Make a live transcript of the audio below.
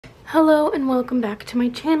Hello and welcome back to my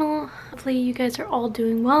channel. Hopefully you guys are all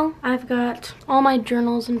doing well. I've got all my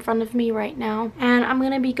journals in front of me right now and I'm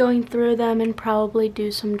going to be going through them and probably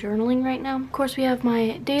do some journaling right now. Of course we have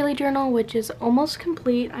my daily journal, which is almost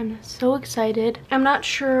complete. I'm so excited. I'm not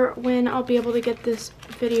sure when I'll be able to get this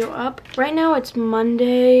video up. Right now it's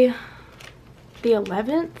Monday the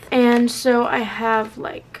 11th and so I have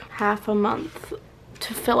like half a month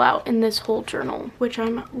to fill out in this whole journal, which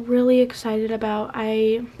I'm really excited about.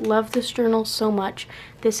 I love this journal so much.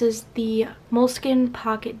 This is the Moleskine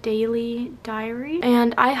Pocket Daily Diary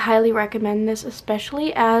and I highly recommend this,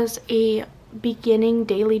 especially as a beginning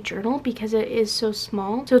daily journal because it is so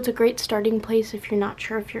small. So it's a great starting place if you're not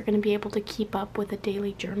sure if you're going to be able to keep up with a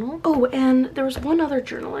daily journal. Oh, and there was one other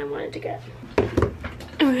journal I wanted to get.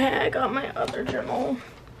 Okay, I got my other journal.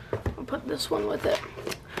 I'll put this one with it.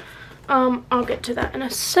 I'll get to that in a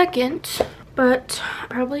second, but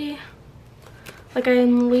probably like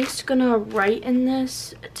I'm at least gonna write in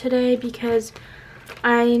this today because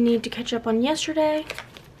I need to catch up on yesterday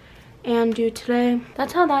and do today.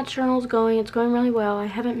 That's how that journal's going. It's going really well. I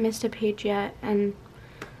haven't missed a page yet, and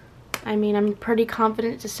I mean I'm pretty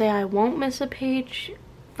confident to say I won't miss a page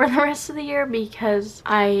for the rest of the year because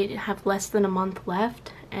I have less than a month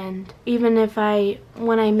left. And even if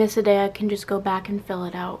when I miss a day, I can just go back and fill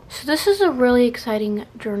it out. So this is a really exciting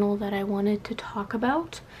journal that I wanted to talk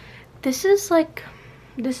about. This is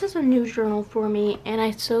a new journal for me, and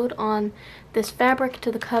I sewed on this fabric to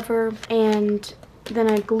the cover and then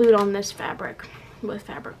I glued on this fabric with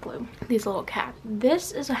fabric glue, these little cats.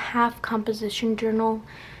 This is a half composition journal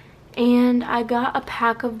and I got a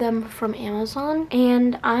pack of them from Amazon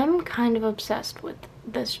and I'm kind of obsessed with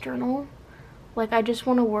this journal. Like, I just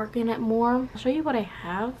want to work in it more. I'll show you what I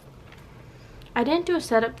have. I didn't do a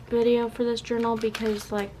setup video for this journal because,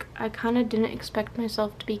 like, I kind of didn't expect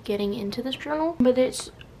myself to be getting into this journal. But it's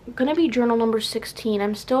gonna be journal number 16.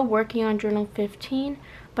 I'm still working on journal 15,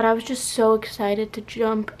 but I was just so excited to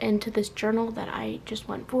jump into this journal that I just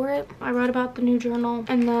went for it. I wrote about the new journal,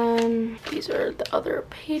 and then these are the other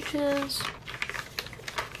pages.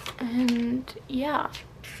 And yeah,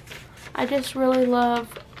 I just really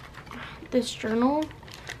love this journal.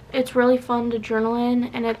 It's really fun to journal in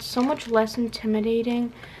and it's so much less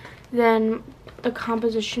intimidating than the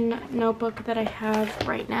composition notebook that I have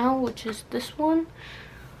right now, which is this one.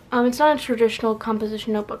 It's not a traditional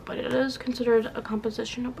composition notebook, but it is considered a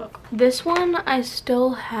composition notebook. This one I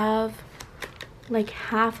still have like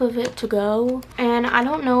half of it to go and I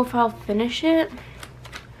don't know if I'll finish it.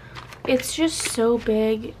 It's just so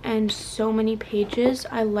big and so many pages.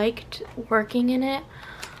 I liked working in it,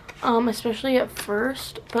 especially at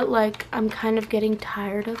first, but like I'm kind of getting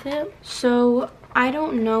tired of it. So I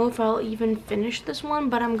don't know if I'll even finish this one,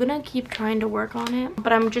 but I'm gonna keep trying to work on it.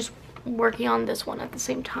 But I'm just working on this one at the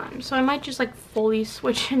same time. So I might just like fully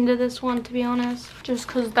switch into this one, to be honest, just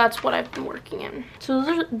because that's what I've been working in.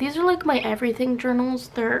 So these are like my everything journals.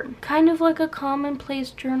 They're kind of like a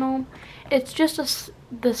commonplace journal. It's just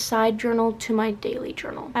the side journal to my daily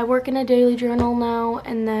journal. I work in a daily journal now,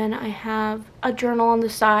 and then I have a journal on the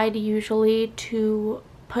side usually to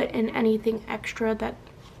put in anything extra that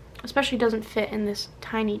especially doesn't fit in this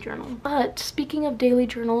tiny journal. But speaking of daily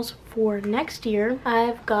journals for next year,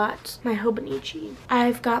 I've got my hobonichi.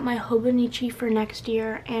 I've got my hobonichi for next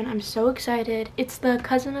year and I'm so excited. It's the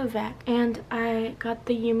cousin of Vec and I got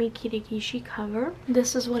the Yumi Kirigishi cover.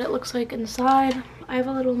 This is what it looks like inside. I have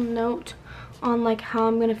a little note on like how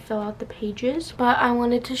I'm gonna fill out the pages, but I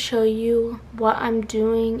wanted to show you what I'm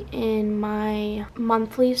doing in my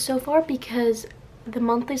monthlies so far because the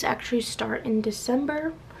monthlies actually start in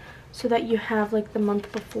December, so that you have like the month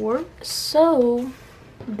before. So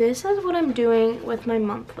this is what I'm doing with my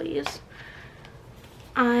monthlies.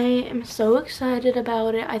 I am so excited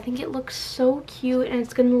about it. I think it looks so cute and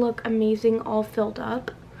it's gonna look amazing all filled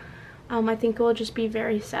up. I think it will just be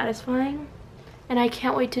very satisfying and I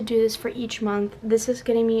can't wait to do this for each month. This is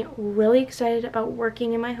getting me really excited about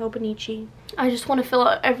working in my hobonichi. I just want to fill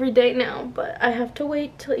out every day now, but I have to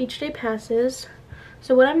wait till each day passes.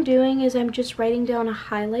 So what I'm doing is I'm just writing down a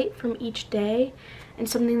highlight from each day and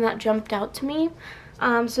something that jumped out to me.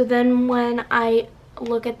 So then when I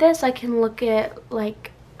look at this, I can look at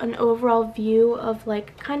like an overall view of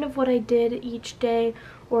like kind of what I did each day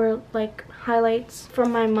or like highlights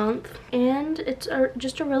from my month. And it's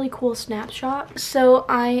just a really cool snapshot. So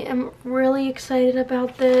I am really excited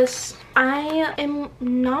about this. I am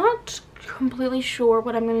not completely sure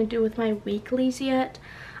what I'm going to do with my weeklies yet.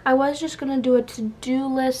 I was just going to do a to-do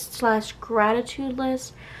list / gratitude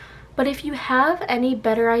list, but if you have any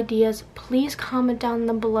better ideas, please comment down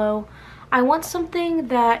them below. I want something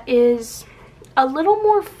that is a little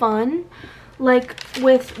more fun, like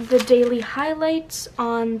with the daily highlights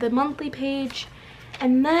on the monthly page,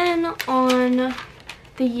 and then on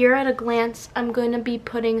the year at a glance, I'm going to be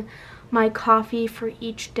putting my coffee for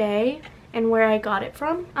each day and where I got it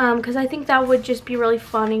from, because I think that would just be really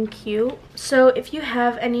fun and cute. So if you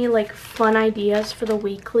have any like fun ideas for the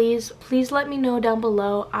weeklies, please let me know down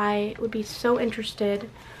below. I would be so interested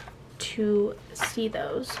to see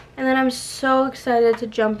those. And then I'm so excited to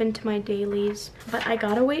jump into my dailies, but I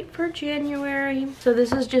gotta wait for January. So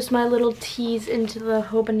this is just my little tease into the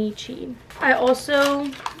hobonichi. I also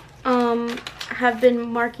have been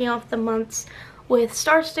marking off the months with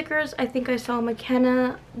star stickers. I think I saw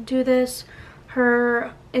McKenna do this.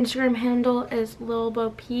 Her Instagram handle is Lil Bo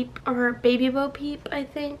Peep, or Baby Bo Peep, I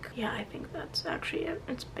think. Yeah, I think that's actually it.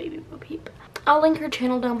 It's Baby Bo Peep. I'll link her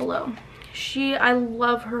channel down below. I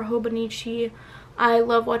love her hobonichi. I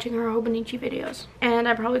love watching her hobonichi videos, and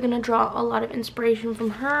I'm probably gonna draw a lot of inspiration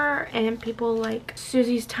from her and people like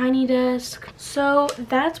Susie's Tiny Desk. So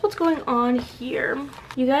that's what's going on here.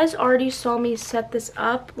 You guys already saw me set this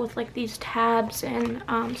up with like these tabs and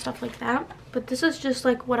stuff like that, but this is just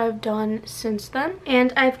like what I've done since then.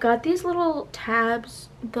 And I've got these little tabs,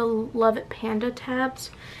 the Love It Panda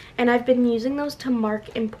tabs, and I've been using those to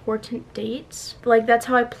mark important dates. Like, that's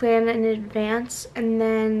how I plan in advance, and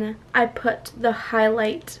then I put the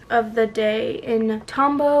highlight of the day in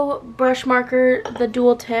Tombow brush marker, the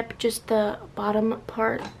dual tip, just the bottom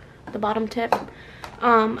part, the bottom tip,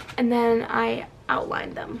 and then I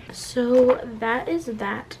outline them. So that is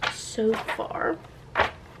that so far.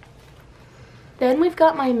 Then we've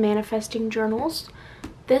got my manifesting journals.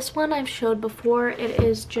 This one I've showed before. It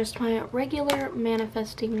is just my regular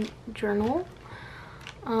manifesting journal.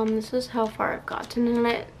 This is how far I've gotten in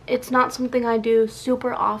it. It's not something I do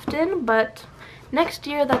super often, but next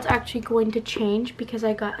year that's actually going to change because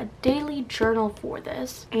I got a daily journal for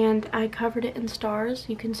this, and I covered it in stars.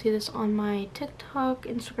 You can see this on my TikTok,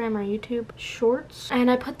 Instagram, or YouTube shorts. And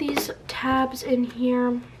I put these tabs in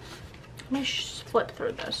here. Let me flip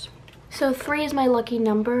through this. So 3 is my lucky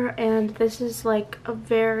number, and this is like a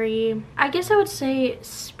very, I guess I would say,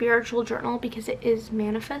 spiritual journal because it is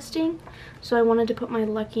manifesting. So I wanted to put my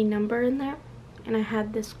lucky number in there, and I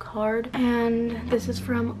had this card, and this is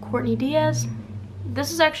from Courtney Diaz.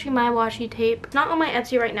 This is actually my washi tape. It's not on my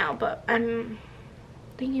Etsy right now, but I'm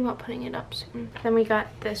thinking about putting it up soon. Then we got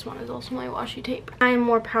this one, is also my washi tape. I am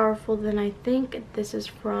more powerful than I think. This is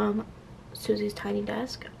from Susie's Tiny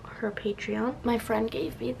Desk, her Patreon. My friend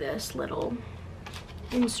gave me this little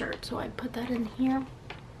insert, so I put that in here.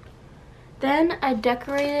 Then I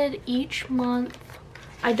decorated each month.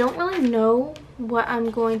 I don't really know what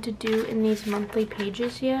I'm going to do in these monthly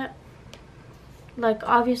pages yet. Like,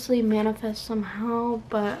 obviously manifest somehow,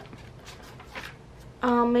 but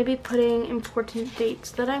maybe putting important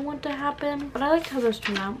dates that I want to happen. But I like how those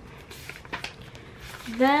turn out.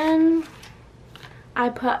 Then I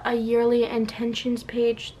put a yearly intentions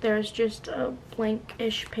page. There's just a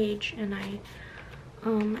blank-ish page, and I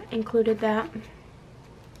included that.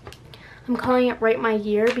 I'm calling it Write My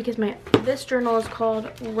Year because this journal is called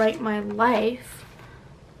Write My Life.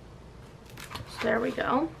 So there we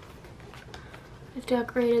go. I've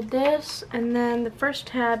decorated this, and then the first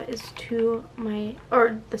tab is to my,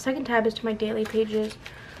 or the second tab is to my daily pages.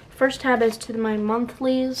 First tab is to my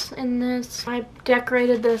monthlies in this. I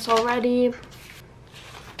decorated this already.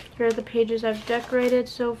 Here are the pages I've decorated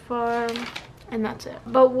so far, and that's it.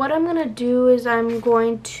 But what I'm gonna do is I'm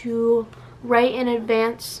going to write in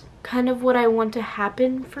advance kind of what I want to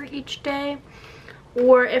happen for each day,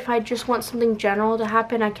 or if I just want something general to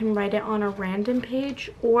happen, I can write it on a random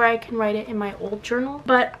page, or I can write it in my old journal.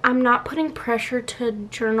 But I'm not putting pressure to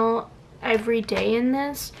journal every day in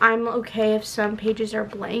this. I'm okay if some pages are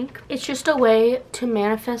blank. It's just a way to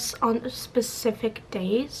manifest on specific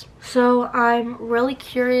days. So I'm really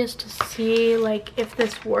curious to see like if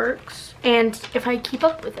this works and if I keep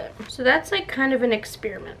up with it. So that's like kind of an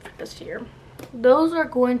experiment for this year. Those are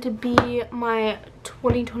going to be my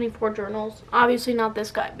 2024 journals. Obviously not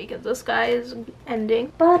this guy because this guy is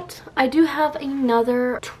ending. But I do have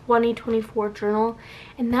another 2024 journal,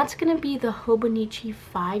 and that's going to be the Hobonichi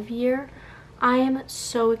 5-year. I am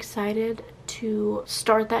so excited to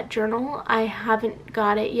start that journal. I haven't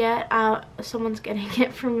got it yet. Someone's getting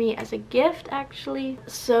it for me as a gift actually.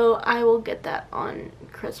 So I will get that on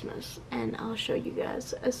Christmas, and I'll show you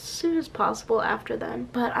guys as soon as possible after then.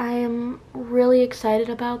 But I am really excited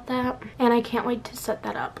about that, and I can't wait to set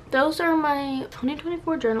that up. Those are my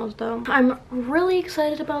 2024 journals though. I'm really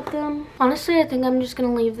excited about them. Honestly, I think I'm just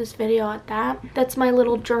gonna leave this video at that. That's my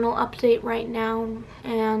little journal update right now,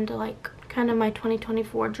 and like kind of my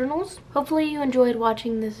 2024 journals. Hopefully you enjoyed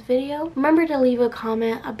watching this video. Remember to leave a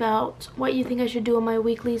comment about what you think I should do on my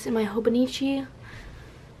weeklies and my hobonichi,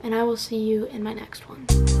 and I will see you in my next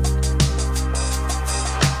one.